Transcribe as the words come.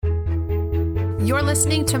You're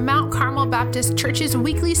listening to Mount Carmel Baptist Church's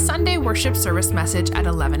weekly Sunday worship service message at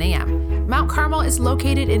 11 a.m. Mount Carmel is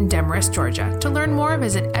located in Demarest, Georgia. To learn more,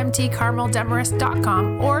 visit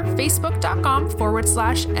mtcarmeldemarest.com or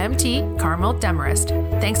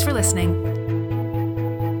facebook.com/mtcarmeldemarest. Thanks for listening.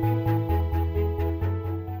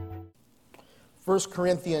 1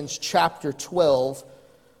 Corinthians chapter 12,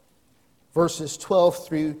 verses 12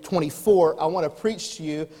 through 24, I want to preach to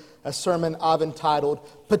you a sermon I've entitled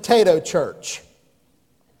Potato Church.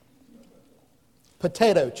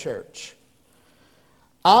 Potato Church.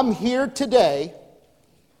 I'm here today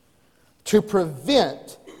to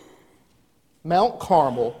prevent Mount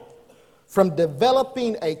Carmel from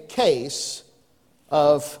developing a case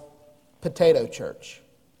of potato church.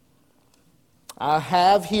 I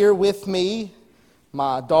have here with me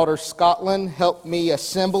my daughter Scotland helped me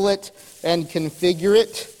assemble it and configure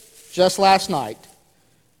it just last night.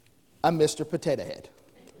 I'm Mr. Potato Head.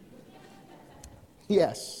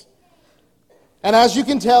 Yes. And as you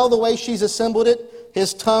can tell, the way she's assembled it,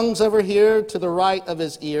 his tongue's over here to the right of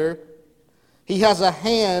his ear. He has a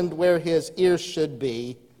hand where his ear should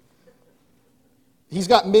be. He's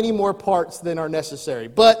got many more parts than are necessary.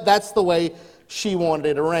 But that's the way she wanted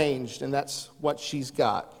it arranged, and that's what she's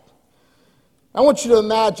got. I want you to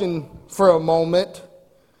imagine for a moment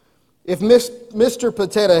if Mr.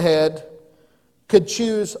 Potato Head could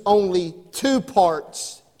choose only two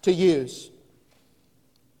parts to use.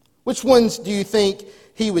 Which ones do you think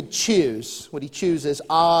he would choose? Would he choose his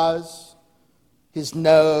eyes, his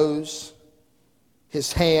nose,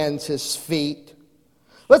 his hands, his feet?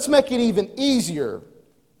 Let's make it even easier.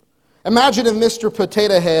 Imagine if Mr.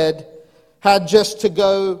 Potato Head had just to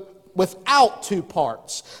go without two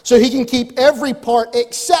parts, so he can keep every part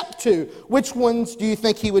except two. Which ones do you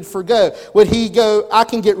think he would forgo? Would he go, I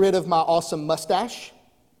can get rid of my awesome mustache?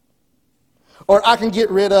 Or I can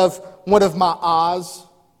get rid of one of my eyes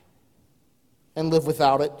and live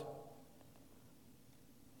without it?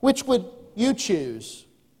 Which would you choose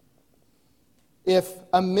if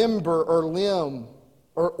a member or limb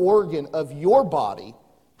or organ of your body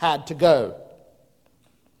had to go?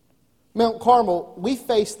 Mount Carmel, we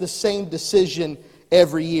face the same decision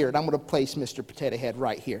every year, and I'm going to place Mr. Potato Head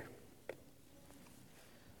right here.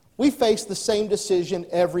 We face the same decision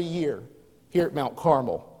every year here at Mount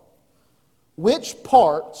Carmel. Which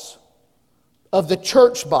parts of the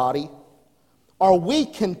church body are we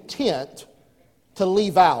content to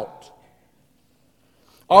leave out?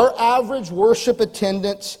 Our average worship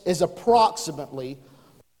attendance is approximately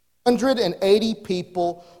 180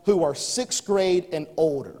 people who are 6th grade and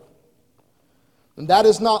older. And that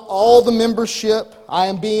is not all the membership. I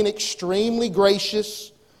am being extremely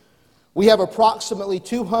gracious. We have approximately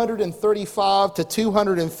 235 to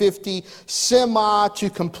 250 semi to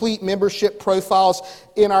complete membership profiles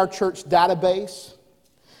in our church database.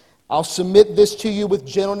 I'll submit this to you with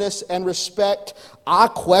gentleness and respect. I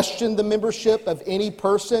question the membership of any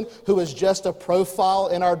person who is just a profile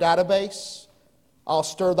in our database. I'll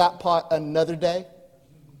stir that pot another day.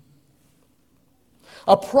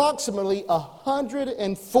 Approximately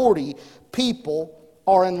 140 people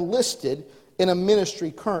are enlisted in a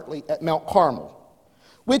ministry currently at Mount Carmel,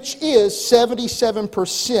 which is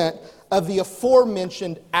 77% of the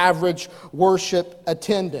aforementioned average worship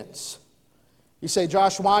attendance. You say,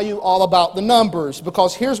 Josh, why are you all about the numbers?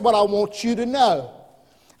 Because here's what I want you to know.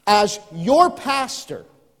 As your pastor,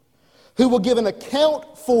 who will give an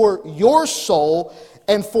account for your soul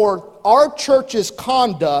and for our church's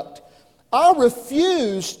conduct, I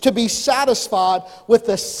refuse to be satisfied with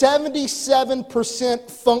the 77%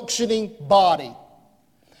 functioning body.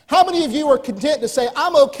 How many of you are content to say,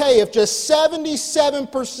 I'm okay if just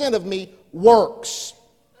 77% of me works?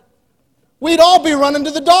 We'd all be running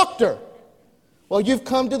to the doctor. Well, you've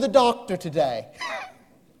come to the doctor today.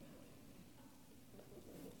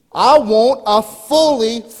 I want a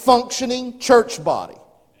fully functioning church body.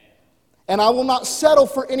 And I will not settle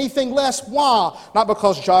for anything less. Why? Not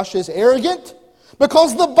because Josh is arrogant,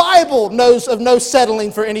 because the Bible knows of no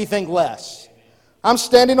settling for anything less. I'm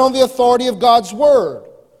standing on the authority of God's Word.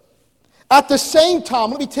 At the same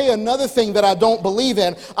time, let me tell you another thing that I don't believe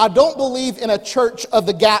in. I don't believe in a church of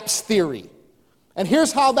the gaps theory. And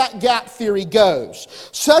here's how that gap theory goes.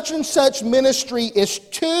 Such and such ministry is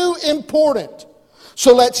too important.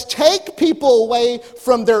 So let's take people away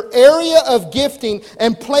from their area of gifting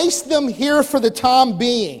and place them here for the time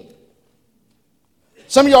being.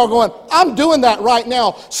 Some of y'all are going, I'm doing that right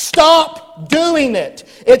now. Stop doing it.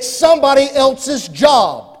 It's somebody else's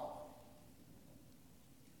job.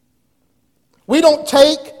 We don't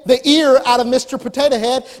take the ear out of Mr. Potato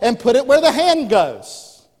Head and put it where the hand goes.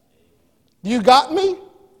 You got me?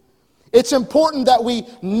 It's important that we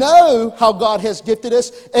know how God has gifted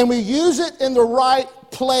us and we use it in the right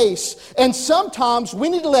place. And sometimes we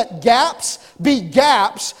need to let gaps be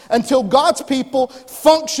gaps until God's people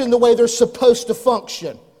function the way they're supposed to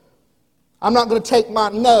function. I'm not going to take my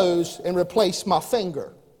nose and replace my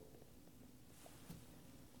finger.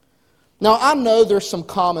 Now, I know there's some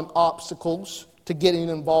common obstacles to getting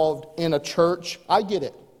involved in a church. I get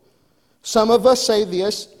it. Some of us say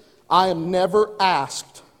this, I am never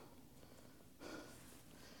asked.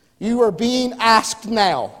 You are being asked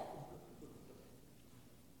now.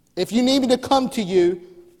 If you need me to come to you,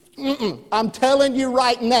 I'm telling you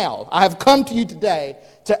right now, I have come to you today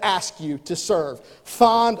to ask you to serve.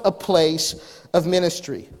 Find a place of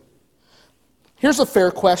ministry. Here's a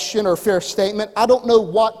fair question or fair statement. I don't know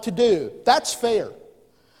what to do. That's fair.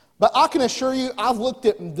 But I can assure you, I've looked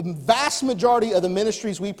at the vast majority of the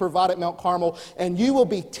ministries we provide at Mount Carmel, and you will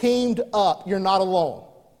be teamed up. You're not alone.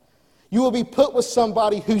 You will be put with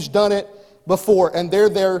somebody who's done it before, and they're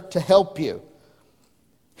there to help you.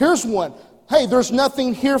 Here's one. Hey, there's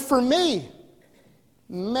nothing here for me.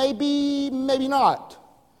 Maybe not.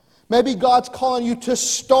 Maybe God's calling you to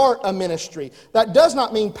start a ministry. That does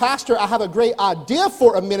not mean, Pastor, I have a great idea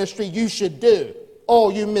for a ministry you should do. Oh,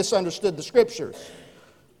 you misunderstood the scriptures.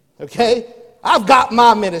 Okay? I've got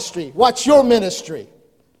my ministry. What's your ministry?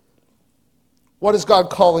 What is God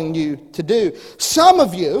calling you to do? Some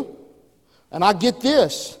of you, and I get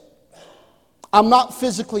this, I'm not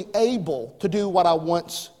physically able to do what I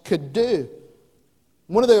once could do.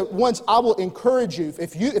 One of the ones I will encourage you,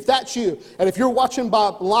 if that's you, and if you're watching by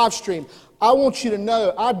live stream, I want you to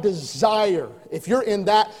know, I desire, if you're in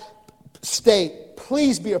that state,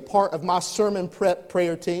 please be a part of my sermon prep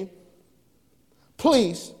prayer team.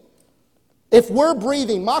 Please. If we're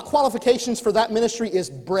breathing, my qualifications for that ministry is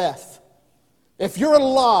breath. If you're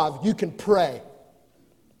alive, you can pray.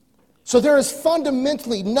 So there is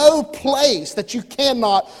fundamentally no place that you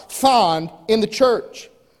cannot find in the church.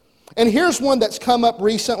 And here's one that's come up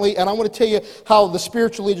recently, and I want to tell you how the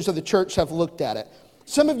spiritual leaders of the church have looked at it.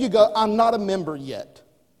 Some of you go, I'm not a member yet.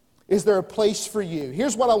 Is there a place for you?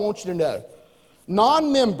 Here's what I want you to know.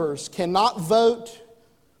 Non-members cannot vote,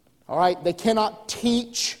 all right? They cannot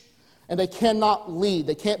teach, and they cannot lead.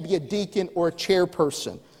 They can't be a deacon or a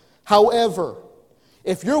chairperson. However,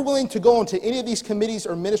 if you're willing to go into any of these committees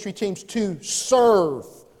or ministry teams to serve,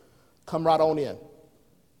 come right on in.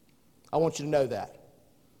 I want you to know that.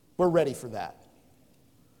 We're ready for that.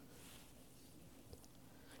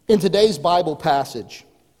 In today's Bible passage,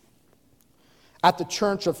 at the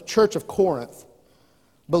church of Corinth,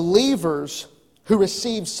 believers who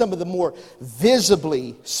received some of the more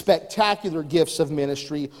visibly spectacular gifts of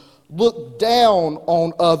ministry looked down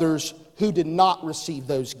on others who did not receive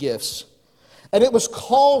those gifts. And it was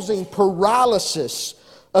causing paralysis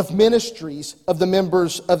of ministries of the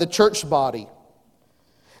members of the church body.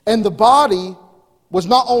 And the body was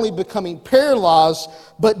not only becoming paralyzed,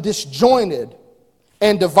 but disjointed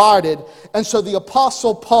and divided. And so the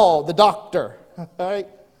Apostle Paul, the doctor, right,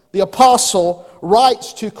 the apostle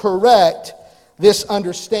writes to correct this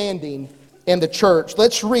understanding in the church.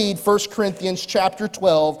 Let's read 1 Corinthians chapter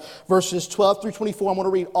 12, verses 12 through 24. I'm going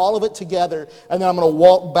to read all of it together, and then I'm going to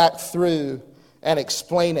walk back through and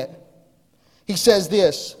explain it. He says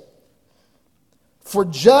this, for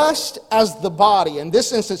just as the body, in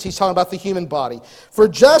this instance he's talking about the human body, for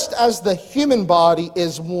just as the human body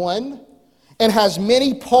is one and has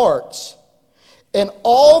many parts, and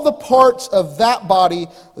all the parts of that body,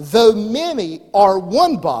 though many, are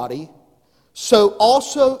one body, so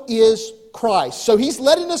also is Christ. So he's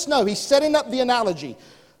letting us know, he's setting up the analogy.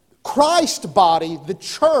 Christ's body, the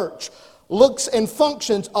church, looks and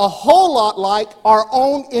functions a whole lot like our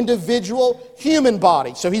own individual human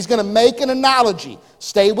body. So he's going to make an analogy.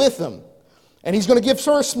 Stay with him. And he's going to give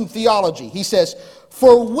us some theology. He says,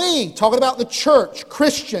 for we, talking about the church,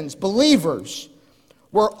 Christians, believers,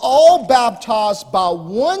 were all baptized by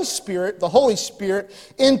one Spirit, the Holy Spirit,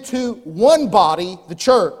 into one body, the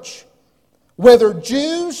church. Whether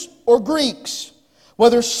Jews or Greeks,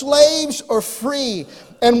 whether slaves or free,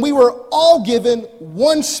 and we were all given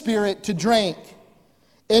one Spirit to drink.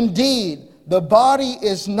 Indeed, the body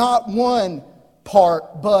is not one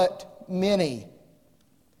part, but many.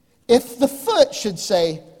 If the foot should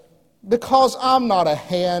say, because I'm not a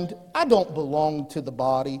hand, I don't belong to the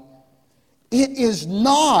body, it is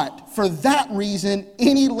not for that reason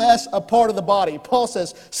any less a part of the body. Paul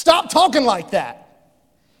says, stop talking like that.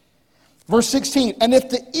 Verse 16, and if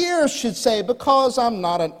the ear should say, because I'm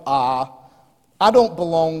not an eye, I don't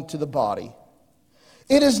belong to the body,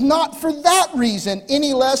 it is not for that reason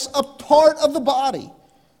any less a part of the body.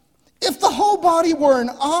 If the whole body were an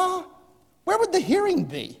eye, where would the hearing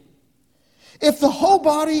be? If the whole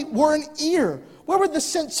body were an ear, where would the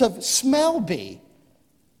sense of smell be?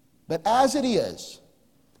 But as it is,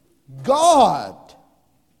 God,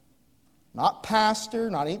 not pastor,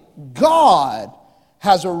 not any, God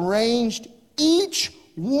has arranged each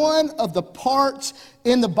one of the parts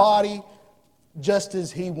in the body just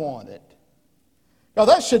as He wanted. Now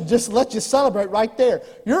that should just let you celebrate right there.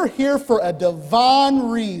 You're here for a divine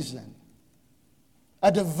reason,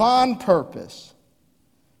 a divine purpose.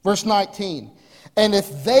 Verse 19, and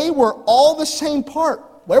if they were all the same part,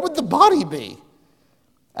 where would the body be?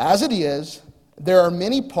 As it is, there are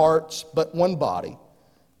many parts, but one body.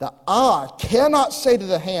 The eye cannot say to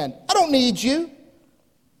the hand, I don't need you.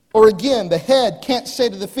 Or again, the head can't say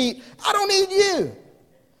to the feet, I don't need you.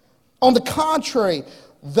 On the contrary,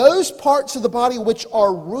 those parts of the body which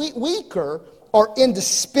are weaker are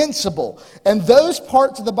indispensable. And those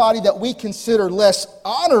parts of the body that we consider less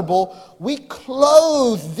honorable, we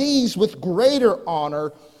clothe these with greater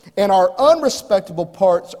honor, and our unrespectable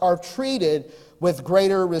parts are treated with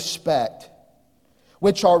greater respect,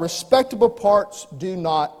 which our respectable parts do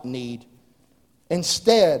not need.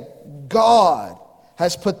 Instead, God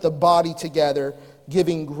has put the body together,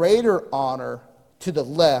 giving greater honor to the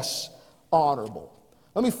less honorable.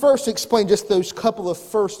 Let me first explain just those couple of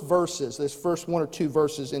first verses, those first one or two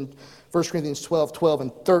verses in 1 Corinthians 12, 12,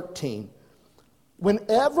 and 13.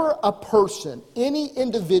 Whenever a person, any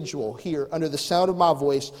individual here under the sound of my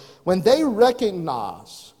voice, when they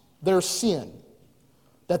recognize their sin,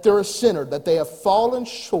 that they're a sinner, that they have fallen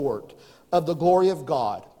short of the glory of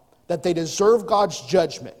God, that they deserve God's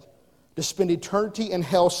judgment, to spend eternity in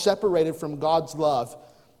hell separated from God's love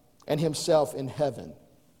and Himself in heaven.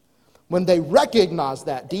 When they recognize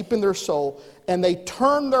that deep in their soul and they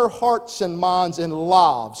turn their hearts and minds and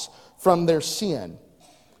lives from their sin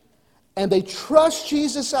and they trust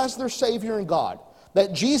Jesus as their Savior and God,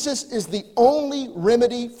 that Jesus is the only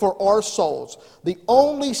remedy for our souls, the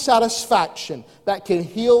only satisfaction that can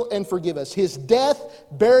heal and forgive us. His death,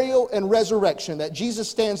 burial, and resurrection, that Jesus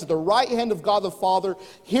stands at the right hand of God the Father,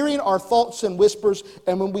 hearing our thoughts and whispers,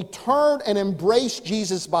 and when we turn and embrace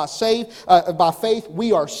Jesus by faith,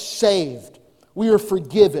 we are saved. We are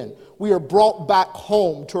forgiven. We are brought back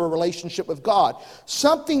home to a relationship with God.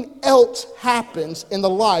 Something else happens in the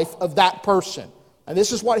life of that person. And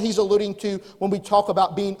this is what he's alluding to when we talk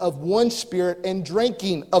about being of one spirit and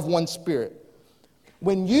drinking of one spirit.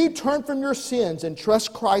 When you turn from your sins and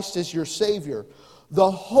trust Christ as your Savior, the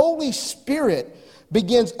Holy Spirit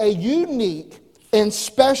begins a unique and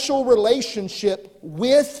special relationship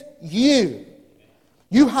with you.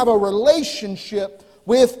 You have a relationship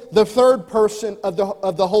with the third person of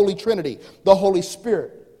the Holy Trinity, the Holy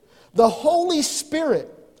Spirit. The Holy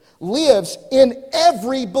Spirit lives in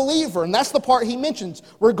every believer. And that's the part he mentions.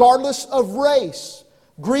 Regardless of race,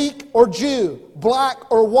 Greek or Jew,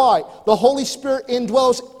 black or white, the Holy Spirit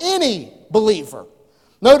indwells any believer.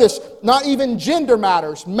 Notice, not even gender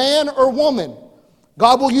matters, man or woman.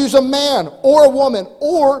 God will use a man or a woman,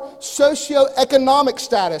 or socioeconomic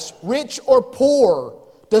status, rich or poor,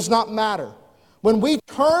 does not matter. When we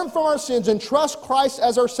turn from our sins and trust Christ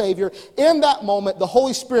as our Savior, in that moment, the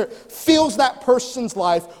Holy Spirit fills that person's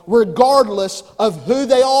life regardless of who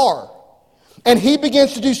they are. And He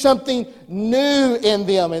begins to do something new in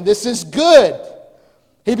them, and this is good.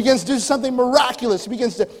 He begins to do something miraculous. He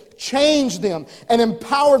begins to change them and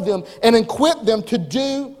empower them and equip them to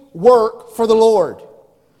do work for the Lord.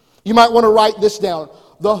 You might want to write this down.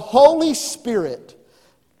 The Holy Spirit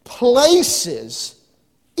places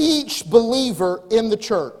each believer in the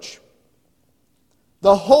church.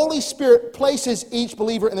 The Holy Spirit places each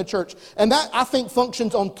believer in the church. And that, I think,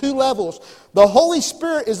 functions on two levels. The Holy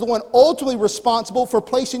Spirit is the one ultimately responsible for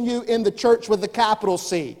placing you in the church with the capital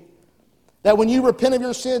C. That when you repent of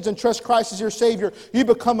your sins and trust Christ as your Savior, you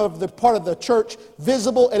become the part of the church,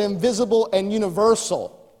 visible and invisible and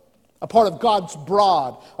universal. A part of God's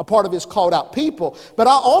bride, a part of His called out people. But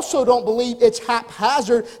I also don't believe it's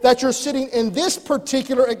haphazard that you're sitting in this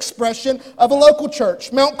particular expression of a local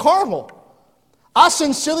church, Mount Carmel. I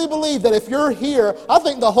sincerely believe that if you're here, I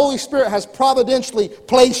think the Holy Spirit has providentially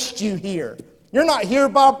placed you here. You're not here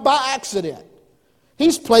by accident.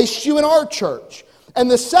 He's placed you in our church. And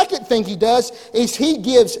the second thing He does is He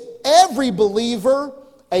gives every believer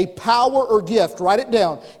a power or gift. Write it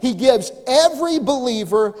down. He gives every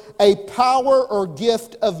believer a power or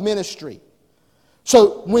gift of ministry.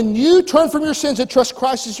 So when you turn from your sins and trust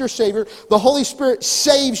Christ as your Savior, the Holy Spirit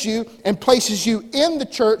saves you and places you in the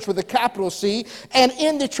church with a capital C and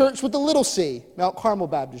in the church with a little c, Mount Carmel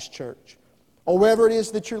Baptist Church, or wherever it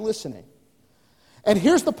is that you're listening. And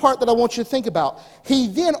here's the part that I want you to think about. He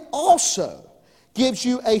then also gives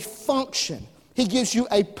you a function. He gives you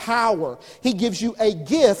a power. He gives you a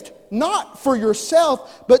gift, not for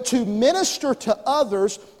yourself, but to minister to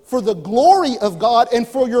others for the glory of God and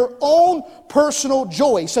for your own personal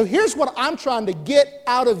joy. So here's what I'm trying to get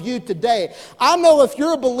out of you today. I know if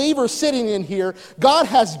you're a believer sitting in here, God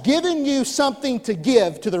has given you something to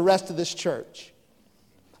give to the rest of this church.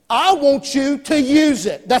 I want you to use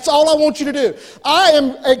it. That's all I want you to do. I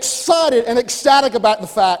am excited and ecstatic about the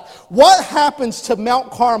fact, what happens to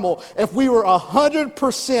Mount Carmel if we were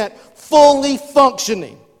 100% fully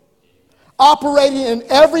functioning? Operating in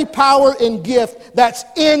every power and gift that's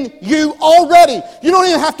in you already. You don't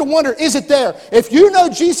even have to wonder, is it there? If you know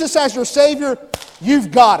Jesus as your Savior,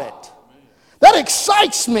 you've got it. That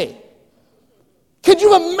excites me. Could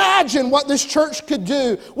you imagine what this church could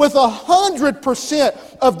do with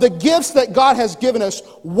 100% of the gifts that God has given us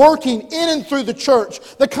working in and through the church,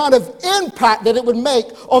 the kind of impact that it would make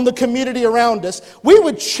on the community around us? We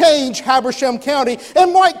would change Habersham County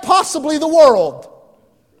and quite possibly the world.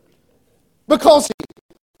 Because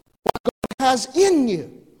what God has in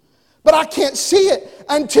you. But I can't see it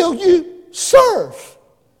until you serve.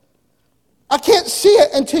 I can't see it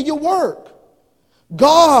until you work.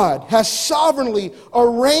 God has sovereignly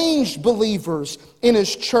arranged believers in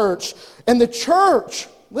His church. And the church,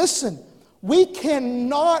 listen, we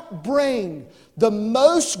cannot bring the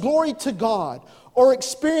most glory to God or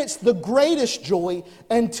experience the greatest joy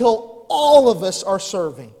until all of us are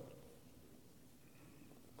serving.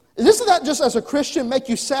 Doesn't that just as a Christian make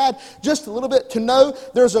you sad just a little bit to know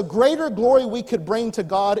there's a greater glory we could bring to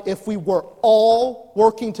God if we were all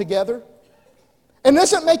working together? And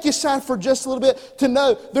doesn't it make you sad for just a little bit to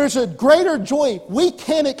know there's a greater joy we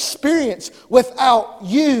can't experience without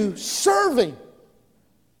you serving?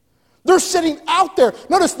 They're sitting out there.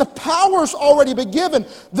 Notice the power's already been given.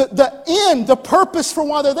 The end, the purpose for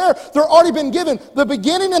why they're already been given. The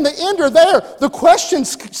beginning and the end are there. The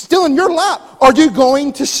question's still in your lap. Are you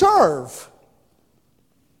going to serve?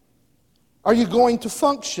 Are you going to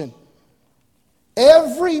function?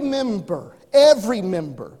 Every member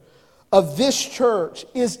of this church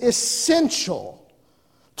is essential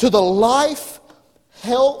to the life,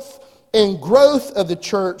 health, and growth of the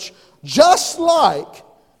church, just like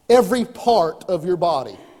every part of your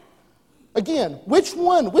body. Again, which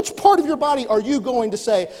part of your body are you going to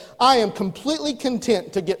say, I am completely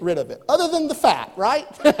content to get rid of it? Other than the fat, right?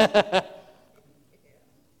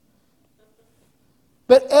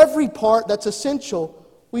 But every part that's essential,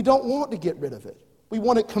 we don't want to get rid of it. We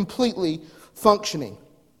want it completely functioning.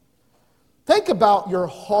 Think about your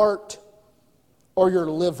heart or your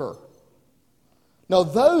liver. Now,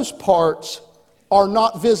 those parts are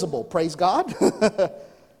not visible, praise God.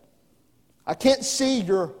 I can't see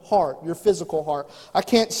your heart, your physical heart. I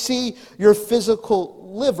can't see your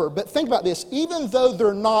physical liver. But think about this. Even though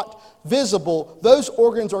they're not visible, those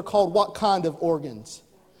organs are called what kind of organs?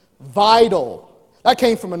 Vital. That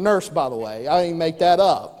came from a nurse, by the way. I didn't make that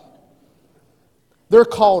up. They're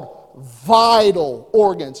called vital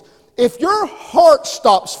organs. If your heart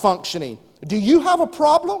stops functioning, do you have a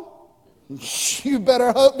problem? You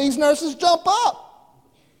better hope these nurses jump up.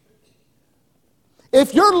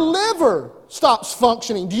 If your liver stops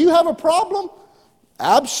functioning, do you have a problem?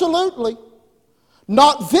 Absolutely.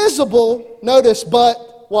 Not visible, notice,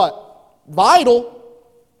 but what? Vital.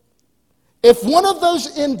 If one of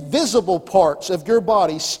those invisible parts of your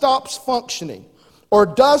body stops functioning or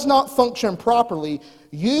does not function properly,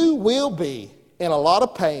 you will be in a lot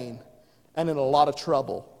of pain and in a lot of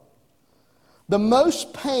trouble. The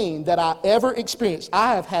most pain that I ever experienced,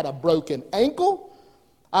 I have had a broken ankle,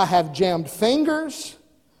 I have jammed fingers,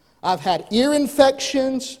 I've had ear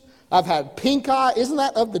infections, I've had pink eye. Isn't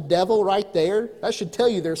that of the devil right there? That should tell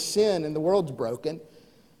you there's sin and the world's broken.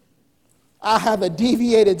 I have a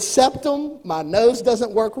deviated septum. My nose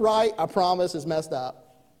doesn't work right. I promise it's messed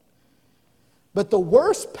up. But the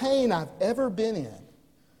worst pain I've ever been in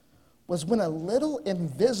was when a little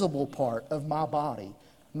invisible part of my body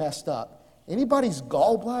messed up. Anybody's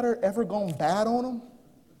gallbladder ever gone bad on them?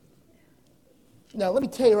 Now, let me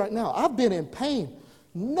tell you right now, I've been in pain.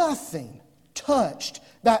 Nothing touched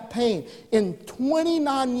that pain. In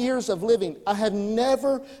 29 years of living, I have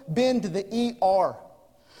never been to the ER.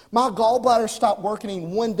 My gallbladder stopped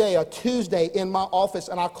working one day, a Tuesday, in my office,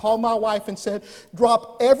 and I called my wife and said,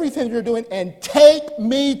 drop everything you're doing and take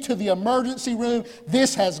me to the emergency room.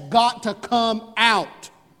 This has got to come out.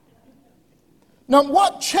 Now,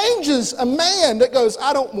 what changes a man that goes,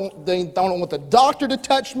 I don't want the doctor to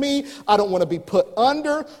touch me, I don't want to be put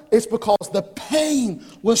under? It's because the pain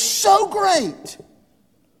was so great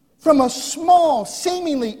from a small,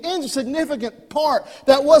 seemingly insignificant part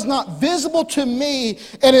that was not visible to me,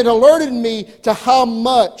 and it alerted me to how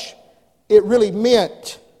much it really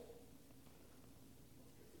meant.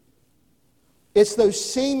 It's those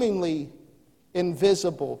seemingly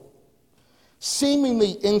invisible,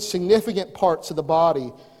 seemingly insignificant parts of the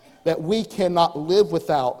body that we cannot live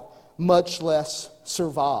without, much less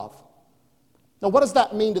survive. Now, what does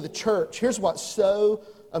that mean to the church? Here's what's so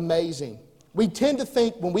amazing. We tend to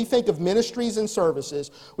think, when we think of ministries and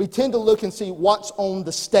services, we tend to look and see what's on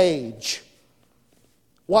the stage,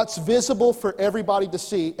 what's visible for everybody to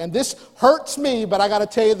see. And this hurts me, but I got to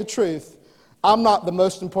tell you the truth. I'm not the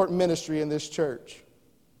most important ministry in this church.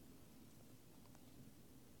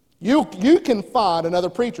 You can find another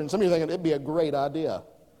preacher, and some of you are thinking it'd be a great idea.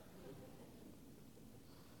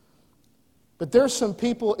 But there's some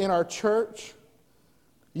people in our church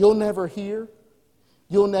you'll never hear,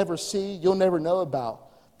 you'll never see, you'll never know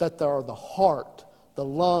about, that they are the heart, the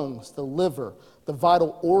lungs, the liver, the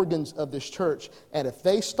vital organs of this church. And if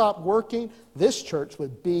they stopped working, this church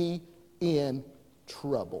would be in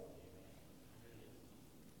trouble.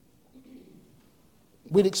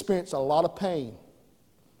 We'd experience a lot of pain,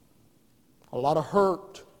 a lot of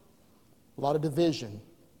hurt, a lot of division.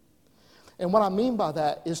 And what I mean by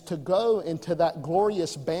that is to go into that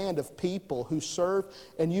glorious band of people who serve,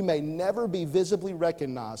 and you may never be visibly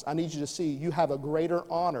recognized. I need you to see you have a greater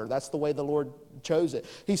honor. That's the way the Lord chose it.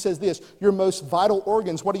 He says this, your most vital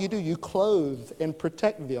organs, what do? You clothe and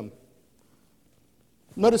protect them.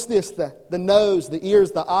 Notice this, the nose, the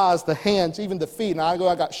ears, the eyes, the hands, even the feet. Now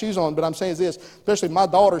I got shoes on, but I'm saying this, especially my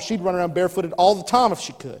daughter, she'd run around barefooted all the time if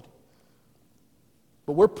she could.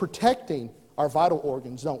 But we're protecting our vital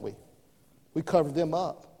organs, don't we? We cover them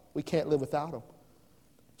up. We can't live without them.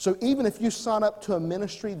 So even if you sign up to a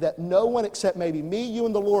ministry that no one except maybe me, you,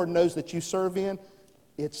 and the Lord knows that you serve in,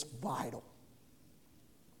 it's vital.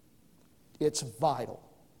 It's vital.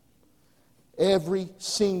 Every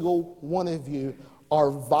single one of you are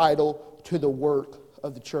vital to the work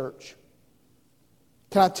of the church.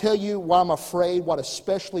 Can I tell you why I'm afraid, what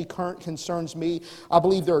especially concerns me? I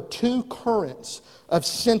believe there are two currents of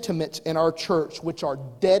sentiments in our church which are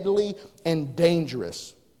deadly and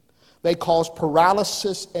dangerous. They cause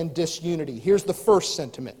paralysis and disunity. Here's the first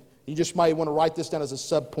sentiment. You just might want to write this down as a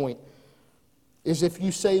subpoint. Is if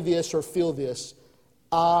you say this or feel this,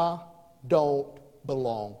 I don't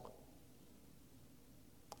belong.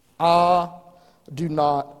 I do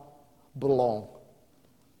not belong.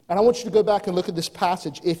 And I want you to go back and look at this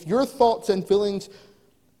passage. If your thoughts and feelings,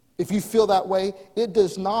 if you feel that way, it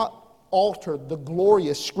does not alter the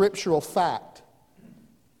glorious scriptural fact.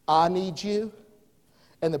 I need you,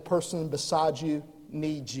 and the person beside you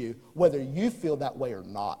needs you, whether you feel that way or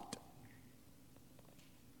not.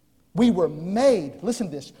 We were made, listen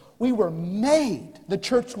to this, we were made, the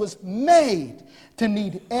church was made to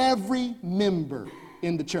need every member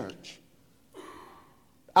in the church.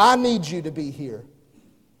 I need you to be here.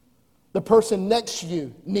 The person next to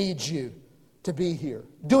you needs you to be here,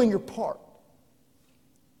 doing your part.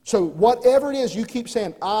 So whatever it is you keep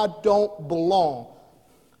saying, I don't belong,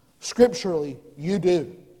 scripturally, you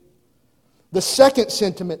do. The second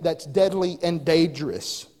sentiment that's deadly and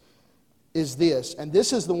dangerous is this, and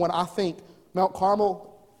this is the one I think Mount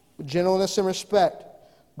Carmel, with gentleness and respect,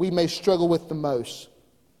 we may struggle with the most.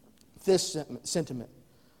 This sentiment,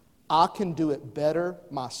 I can do it better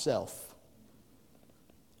myself.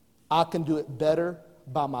 I can do it better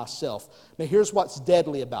by myself. Now here's what's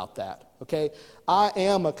deadly about that, okay? I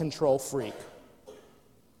am a control freak.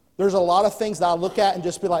 There's a lot of things that I look at and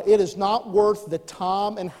just be like, it is not worth the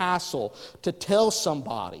time and hassle to tell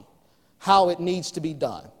somebody how it needs to be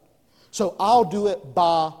done. So I'll do it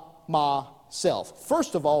by myself.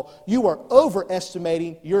 First of all, you are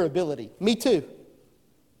overestimating your ability. Me too.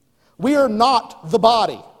 We are not the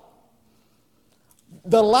body.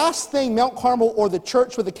 The last thing Mount Carmel or the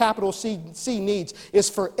church with a capital C needs is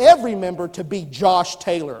for every member to be Josh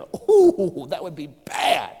Taylor. Ooh, that would be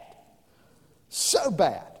bad. So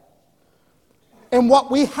bad. And what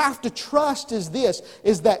we have to trust is this,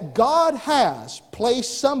 is that God has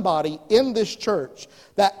placed somebody in this church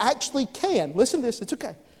that actually can, listen to this, it's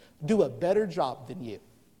okay, do a better job than you.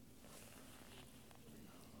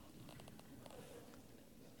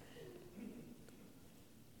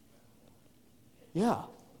 Yeah.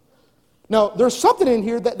 Now, there's something in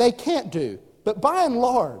here that they can't do. But by and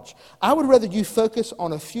large, I would rather you focus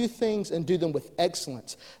on a few things and do them with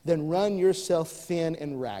excellence than run yourself thin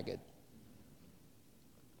and ragged.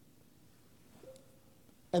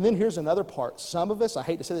 And then here's another part. Some of us, I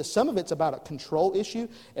hate to say this, some of it's about a control issue,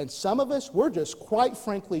 and some of us, we're just quite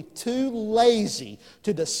frankly too lazy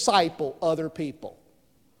to disciple other people.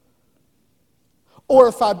 Or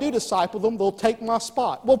if I do disciple them, they'll take my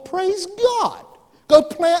spot. Well, praise God. Go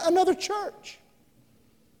plant another church.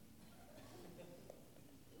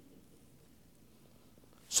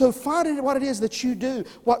 So find what it is that you do,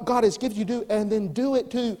 what God has given you to do, and then do it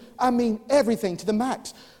to, everything to the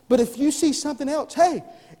max. But if you see something else, hey,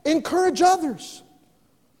 encourage others.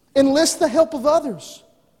 Enlist the help of others.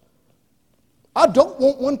 I don't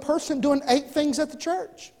want one person doing 8 things at the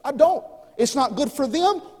church. I don't. It's not good for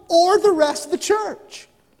them or the rest of the church.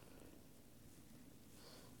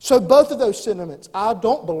 So both of those sentiments, I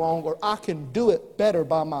don't belong or I can do it better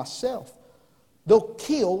by myself, they'll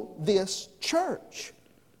kill this church.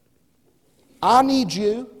 I need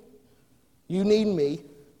you. You need me.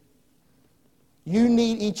 You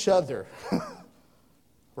need each other.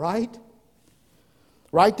 Right?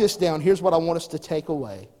 Write this down. Here's what I want us to take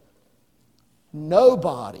away.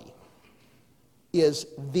 Nobody is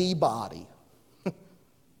the body.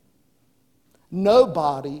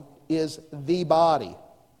 Nobody is the body.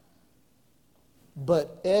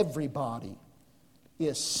 But everybody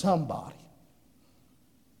is somebody.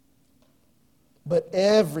 But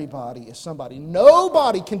everybody is somebody.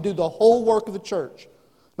 Nobody can do the whole work of the church.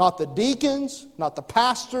 Not the deacons, not the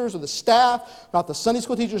pastors or the staff, not the Sunday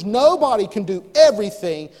school teachers. Nobody can do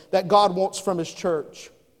everything that God wants from His church.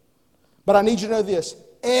 But I need you to know this.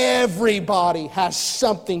 Everybody has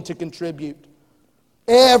something to contribute.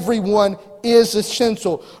 Everyone is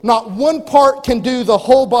essential. Not one part can do the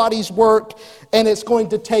whole body's work, and it's going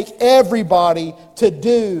to take everybody to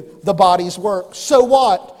do the body's work. So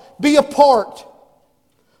what? Be a part.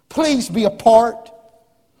 Please be a part.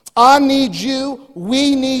 I need you.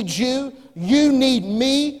 We need you. You need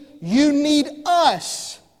me. You need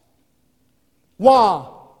us. Why?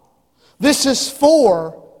 This is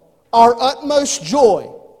for our utmost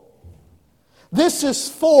joy. This is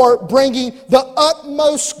for bringing the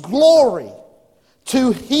utmost glory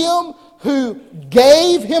to Him who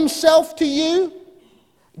gave Himself to you,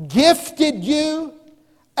 gifted you,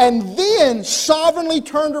 and then sovereignly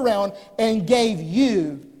turned around and gave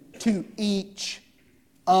you to each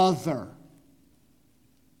other.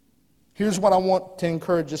 Here's what I want to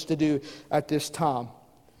encourage us to do at this time.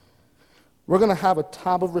 We're going to have a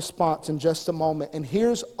time of response in just a moment. And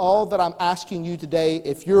here's all that I'm asking you today.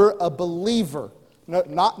 If you're a believer,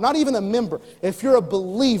 not even a member, if you're a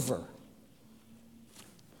believer,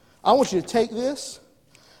 I want you to take this.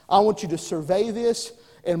 I want you to survey this.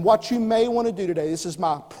 And what you may want to do today, this is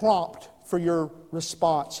my prompt for your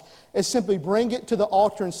response, is simply bring it to the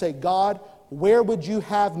altar and say, God, where would you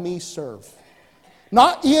have me serve?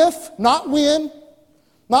 Not if, not when,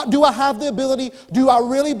 not do I have the ability, do I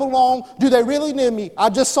really belong, do they really need me? I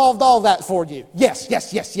just solved all that for you. Yes,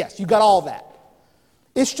 yes, yes, yes, you got all that.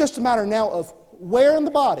 It's just a matter now of where in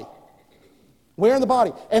the body. Where in the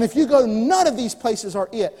body? And if you go, none of these places are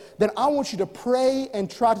it, then I want you to pray and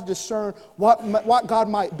try to discern what God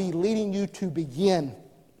might be leading you to begin.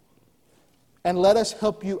 And let us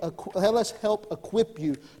help equip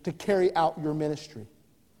you to carry out your ministry.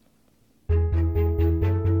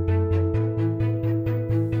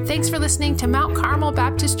 Thanks for listening to Mount Carmel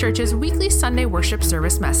Baptist Church's weekly Sunday worship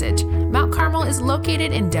service message. Mount Carmel is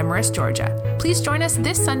located in Demorest, Georgia. Please join us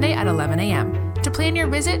this Sunday at 11 a.m. To plan your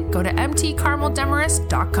visit, go to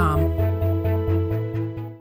mtcarmeldemorest.com.